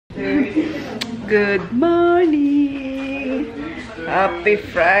Good morning! Happy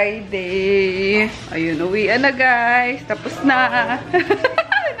Friday! Ayun, uwian na guys. Tapos na.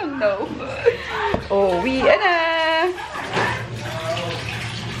 I don't know. Oh, uwian na.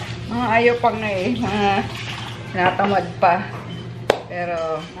 Ayaw pa nga eh. Natamad pa.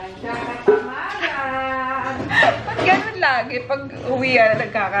 Pero, ganun lagi. Pag uwian na,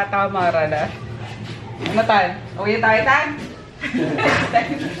 nagkakatamara na. Ano tayo? Uwi tayo, Tan?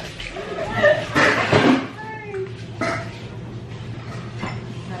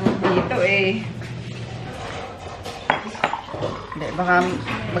 Dito eh. Hindi, baka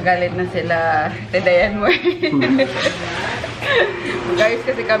magalit na sila. Tedayan mo eh. Guys,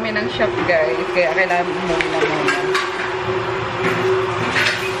 kasi kami ng shop guys. Kaya kailangan muna.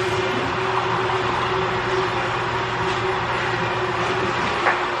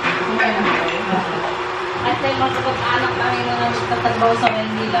 Kasi magkapag-anak kami na nagtatagbaw sa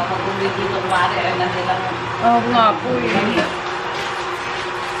Manila. Pag uwi dito, kumari, ay na nila. Oo nga po eh.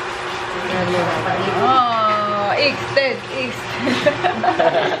 Oh, extend.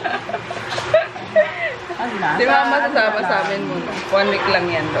 Si Mama sasama sa amin muna. 1 week lang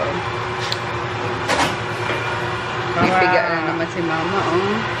yan doon. Ipiga na naman si Mama,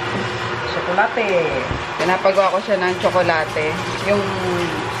 oh. Chocolate. Pinapagawa ko siya ng tsokolate. Yung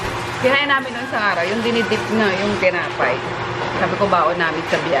kinain namin noon sa araw, yung dinidip na, yung tinapay. Sabi ko baon namin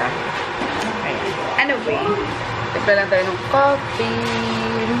sa biyahe. Ayan. Anyway, tipla lang tayo ng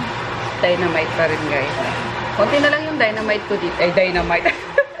coffee. Dynamite pa rin, guys. Konti na lang yung dynamite ko dito. Ay, dynamite.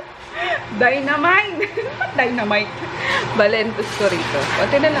 Dynamite! Dynamite. Balentos ko rito.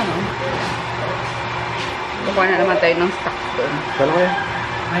 Konti na lang, oh. Kukuha na naman tayo ng stock doon. Kala ko yan?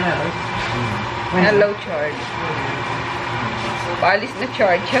 Na low charge. Paalis na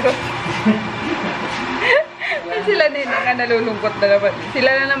charge. Sila din nga nalulungkot na naman. Sila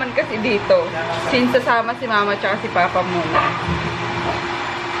na naman kasi dito. Since sasama si Mama tsaka si Papa muna.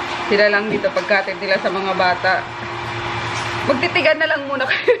 Sila lang dito pagkatid nila sa mga bata. Magtitigan na lang muna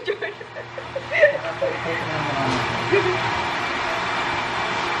kayo, George.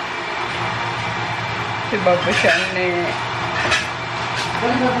 Si Baba siya eh.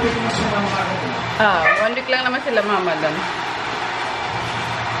 1 week lang naman sila Mama doon.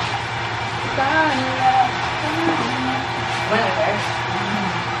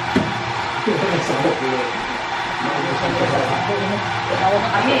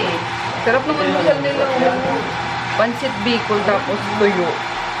 Sarap ng almusal nila. Pansit bicol tapos tuyo.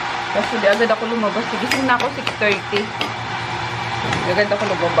 Kasi di agad ako lumabas. Gising na ako 6:30. Agad ako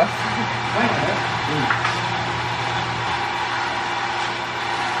lumabas.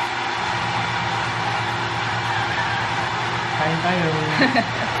 Kain tayo.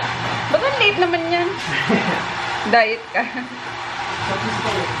 Bakit late naman yan? Diet ka.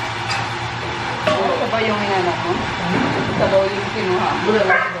 Ano ba yung inanak mo? Sabaw yung kinuha. Wala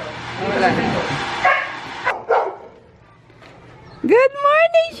na. Good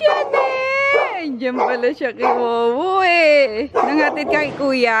morning, Shane! Diyan pala siya kay Wowo eh. Nangatid ka kay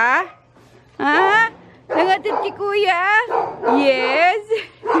Kuya? Ha? Nangatid kay Kuya? Yes!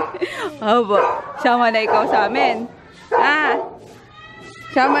 Aba, sama na ikaw sa amin. Ah,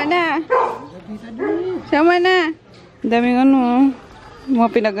 sama na. Sama na. Daming ano, mga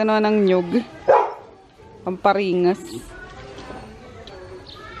pinagano ng nyug. Pamparingas.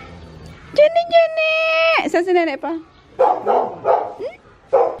 Jenny! Saan si Nene pa?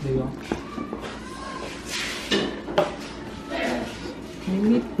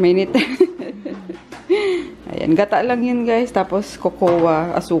 Minute. Ayan, gata lang yun guys. Tapos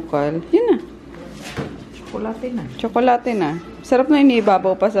cocoa, asukal. Yun na. Chocolate na. Sarap na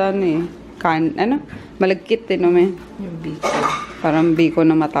inibabaw pa sa ano eh. Malagkit eh no me. Yung biko. Parang biko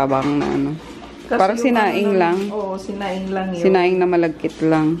na matabang na ano. Parang sinaing lang. Oo, sinaing lang yun. Sinaing na malagkit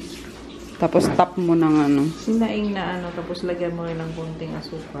lang. Tapos tap mo ng ano. Sinaing na ano, tapos lagyan mo rin ng konting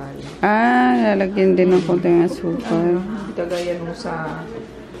asukal. Ah, lalagyan din ng konting asukal. Kagaya nung sa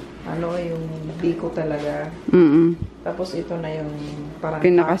ano, yung biko talaga. Tapos ito na yung parang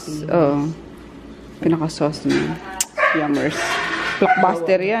pinaka-sauce na. Yummers.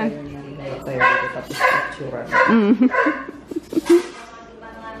 Blockbuster yan. Tapos picture.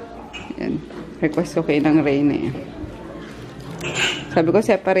 Yan. Request ko kayo ng Rain eh. Sabi ko,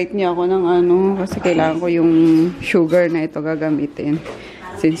 separate niya ako ng ano, kasi kailangan ko yung sugar na ito gagamitin.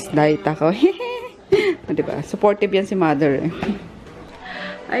 Since diet ako. Diba? Supportive yan si mother eh.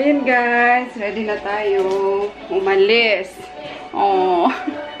 Ayun guys, ready na tayo. Umalis. Oh.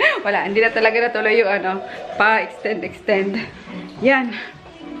 Wala, hindi na talaga natuloy yung ano, pa-extend. Yan.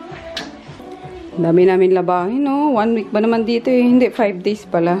 Dami namin labahin, no? 1 week ba naman dito eh? Hindi, 5 days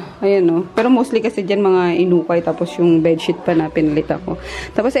pala. Ayan, no? Pero mostly kasi dyan mga inukay, tapos yung bedsheet pa na pinalit ako.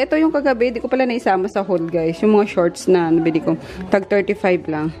 Tapos ito yung kagabi, di ko pala naisama sa haul, guys. Yung mga shorts na nabili ko. Tag 35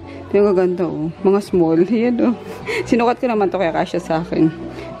 lang. Ito yung kaganda, oh. Mga small. Ayan, oh. Sinukat ko naman to kaya kasya sa akin.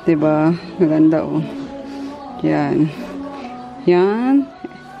 Diba? Maganda, oh. Yan. Yan.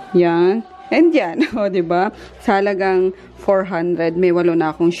 Yan. And yan, o, diba? Sa halagang 400, may 8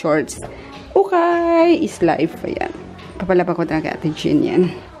 na akong shorts. Okay, is life. Ayan. Papalaba ko talaga Ate Jean yan.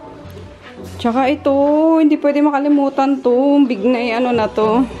 Tsaka ito, hindi pwede makalimutan to. Big Night, ano na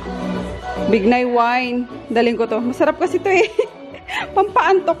to? Big Night wine. Daling ko to. Masarap kasi to eh.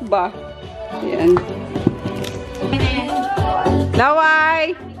 Pampaantok ba? Ayan.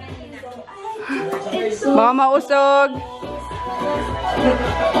 Laway! Baka mausog.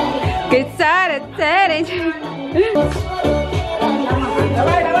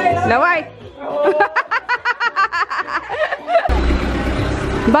 Laway!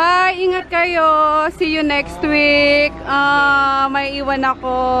 Bye! Ingat kayo! See you next week! May iwan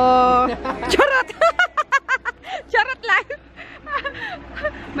ako. Charot! Charot lang!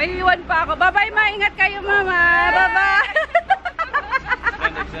 May iwan pa ako. Bye-bye, ma! Ingat kayo, mama! Bye-bye!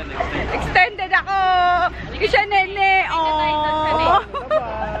 Extended ako! Kisha nene! Oh!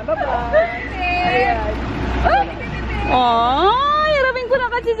 Bye-bye! Oh! Hirapin ko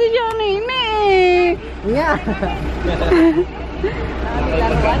na kasi si siya nene! Yeah!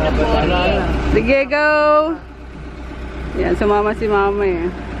 Sige, go! Yan, sumama si mama eh.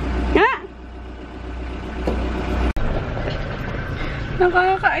 Ha?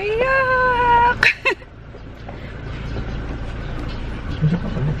 Nakakaiyak!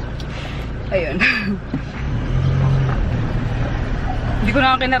 Ayun. Hindi ko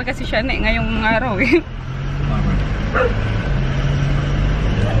na kinar kasi siya na ngayong araw eh.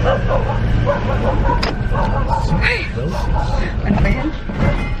 Ay! Ano ba yan?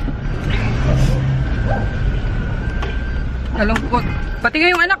 Nalungkot. Pati nga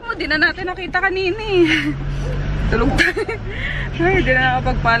yung anak mo, di na natin nakita kanina eh. Tulog tayo. Ay, di na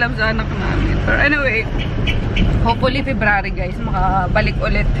nakapagpaalam sa anak namin. Pero anyway, hopefully February guys, makabalik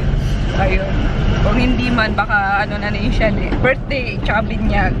ulit. Ayun. Kung hindi man, baka ano na yung siya eh. Birthday, tsaka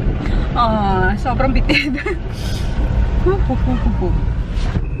binyag. Sobrang bitid.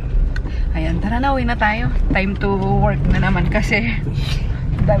 Ayan, tara na, uwi na tayo. Time to work na naman kasi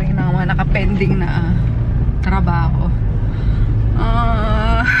daming na mga nakapending na trabaho.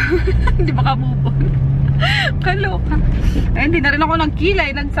 Hindi makamubon. Kaloka. Ay, hindi na rin ako nagkilay.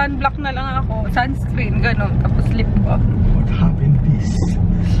 Nag-sunblock na lang ako. Sunscreen, gano'n. Tapos lip balm. What happened this?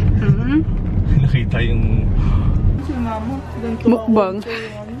 Nakita yung... Si mama. Mukbang.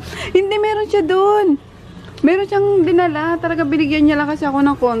 Hindi, meron siya doon. Meron siyang dinala. Talaga binigyan niya lang kasi ako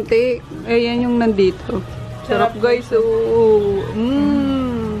ng konti. Ayan yung nandito. Sarap guys. Oh.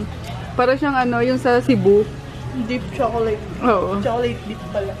 Para siyang ano, yung sa Cebu. Deep chocolate. Oo. Chocolate dip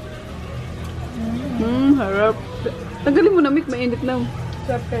pala. Harap. Tanggalin mo na, Mick. Mainit na.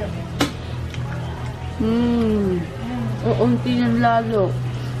 Sarap kayo. Unti yan lalo.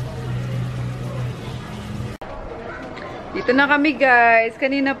 Dito na kami guys.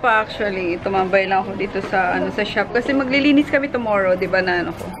 Kanina pa actually. Tumambay lang ako dito sa ano sa shop. Kasi maglilinis kami tomorrow. Diba na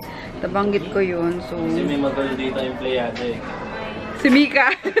ano ko? Tabanggit ko yun. So, Kasi may magulo dito yung playado eh. si Mika.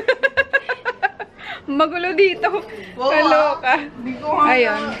 Magulo dito. Kaloka.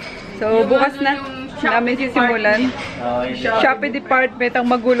 Ayun. So, bukas na namin sisimulan. Shopee department ang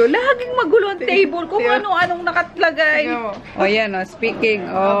magulo. Laging magulo ang table. Kung ano-anong nakatlagay. O, yan o. Speaking.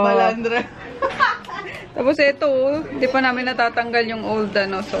 Balandra. Tapos ito, hindi pa namin natatanggal yung old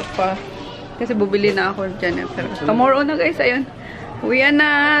sofa. Kasi bubili na ako dyan. Pero tomorrow na guys, ayun. Uwian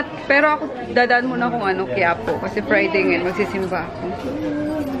na. Pero ako, dadaan muna kung Quiapo. Kasi Friday ngayon, magsisimba ako.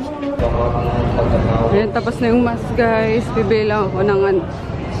 Ayun, tapos na yung mask guys. Bibili lang ako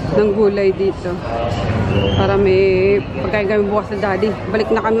ng gulay dito. Para may pagkain kami bukas sa daddy.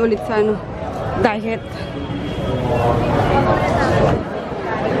 Balik na kami ulit sa diet.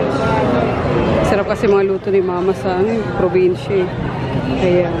 Sarap kasi mga luto ni mama sa probinsya.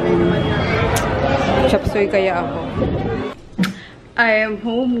 Kaya chop suey kaya ako. I am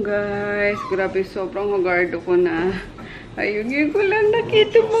home guys. Grabe, sobrang hagardo ko na. Ayun, yun ko lang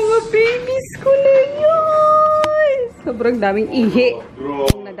nakita mga babies ko na yun. Sobrang daming ihi.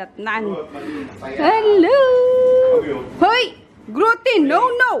 Nadatnan. Hello! Hoy! Grootin! No,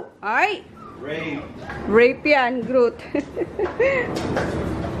 no! Ay! Rape yan, Groot.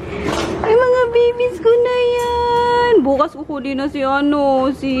 Ay, mga babies ko na yan. Bukas kukunin na si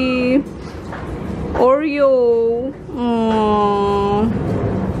si Oreo.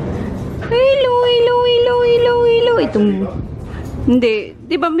 Hello, hello, hello, hello, hello. Itong, hindi.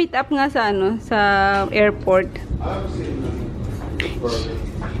 Di ba meet up nga sa, ano, sa airport?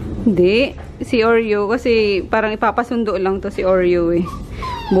 Hindi. Si Oreo. Kasi parang ipapasundo lang to si Oreo eh.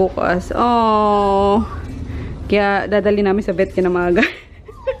 Bukas. Oh. Kaya dadali namin sa vet kinamaga.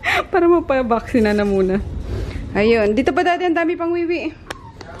 Para mapabaksin na muna. Ayun. Dito pa dati ang dami pang wiwi.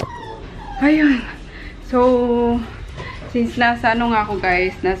 Ayun. So, since nasa ano nga ako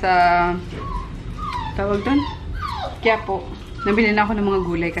guys, nasa tawag doon? Kaya po, nabili na ako ng mga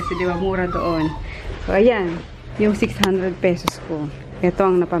gulay kasi di ba mura doon. So, ayan. Yung 600 pesos ko. Ito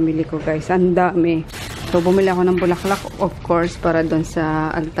ang napamili ko guys. Ang dami. So, bumili ako ng bulaklak of course para doon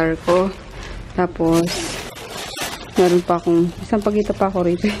sa altar ko. Tapos, meron pa akong isang pagita pa ako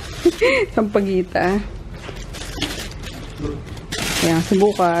rito. Isang pagita. Kaya so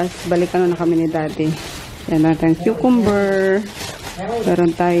bukas, balikan na kami ni daddy. Yan natin cucumber.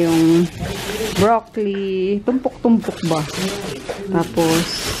 Meron tayong broccoli. Tumpok-tumpok ba? Tapos,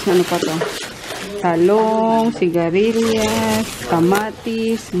 ano pa to? Talong, sigarilyas,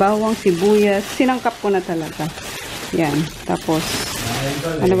 kamatis, bawang, sibuyas. Sinangkap ko na talaga. Yan. Tapos,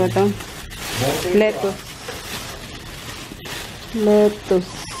 ano ba to? Lettuce.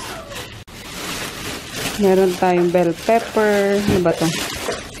 Lettuce. Meron tayong bell pepper. Ano ba to?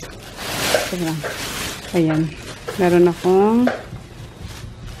 Ito lang. Ayan. Meron akong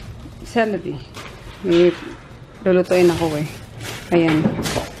celery. May lulutuin ako eh. Ayan.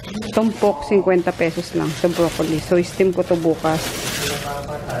 Tumpok, 50 pesos lang sa broccoli. So, steam ko to bukas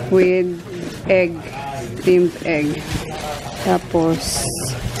with egg. Steamed egg. Tapos,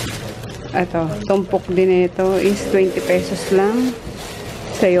 ito. Tumpok din ito is 20 pesos lang.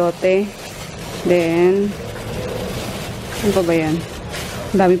 Sayote. Then, ano pa ba yan?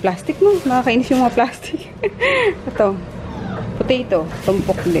 Ang dami plastic, no? Nakakainis yung mga plastic. Ito. Potato.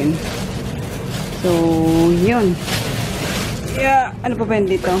 Tumpok din. So, yun. Yeah. Ano pa ba yan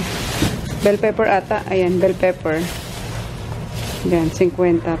dito? Bell pepper ata. Ayan, bell pepper. Yan,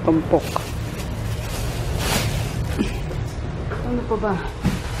 50. Tumpok. Ano pa ba?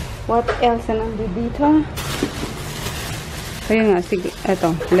 What else na nandito dito? Ayun nga, sige. Ito,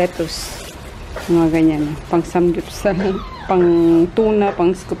 lettuce. Mga ganyan. Pang samgyupsal. Pang tuna.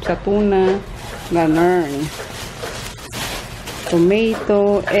 Pang scoop sa tuna. Ganun.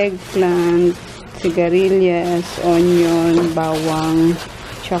 Tomato. Eggplant. Sigarilyas. Onion. Bawang.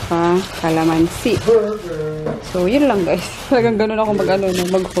 Tsaka kalamansi. So, yun lang guys. Talagang ganun ako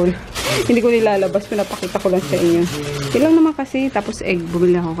mag-haul. Hindi ko nilalabas. Pinapakita ko lang sa inyo. Yun lang naman kasi. Tapos egg.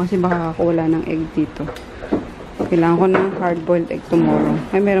 Bumili ako kasi baka ako wala ng egg dito. Kailangan ko ng hard-boiled egg tomorrow.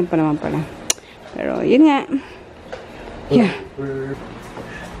 Ay, meron pa naman pala. Pero, yun nga. Yeah.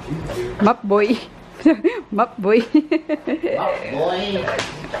 Map boy. Map boy. Map boy.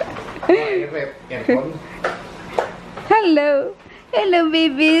 Hello. Hello,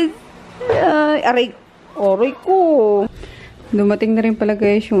 babies. Aray ko. Dumating na rin pala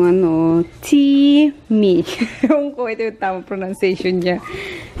guys yung ano, T-me. Yung ko, ito yung tamang pronunciation niya.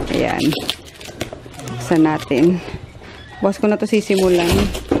 Ayan. Buksan natin. Bukas ko na to sisimulan.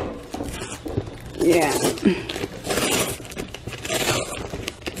 Yeah.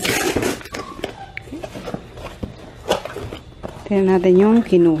 Tingnan natin yung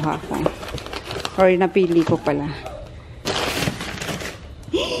kinuha ko. Or napili ko pala.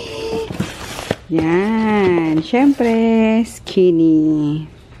 Yan. Siyempre, skinny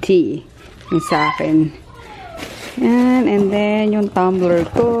tea. Yung sa akin. Yan. And then, yung tumbler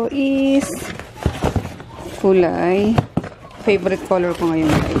ko is kulay. Favorite color ko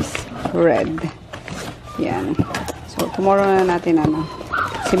ngayon guys. Red. Yan. So, tomorrow na natin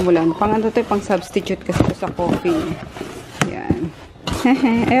simulan. Pang ano to, pang substitute kasi ito sa coffee. Yan.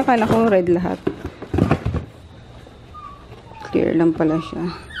 Ay, akala ko red lahat. Clear lang pala siya.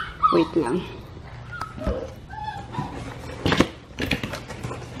 Wait lang.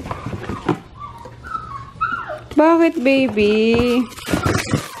 Bakit, baby?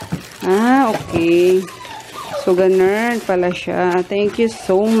 Okay. So, ganun pala siya. Thank you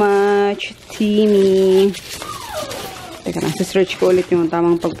so much, Timmy. Teka lang, search ko ulit yung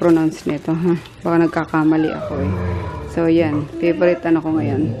tamang pag-pronounce nito, ha? Baka nagkakamali ako, eh. So, yan. Favorite ko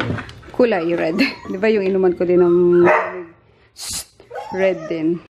ngayon. Kulay red. Di ba yung inuman ko din ng red din.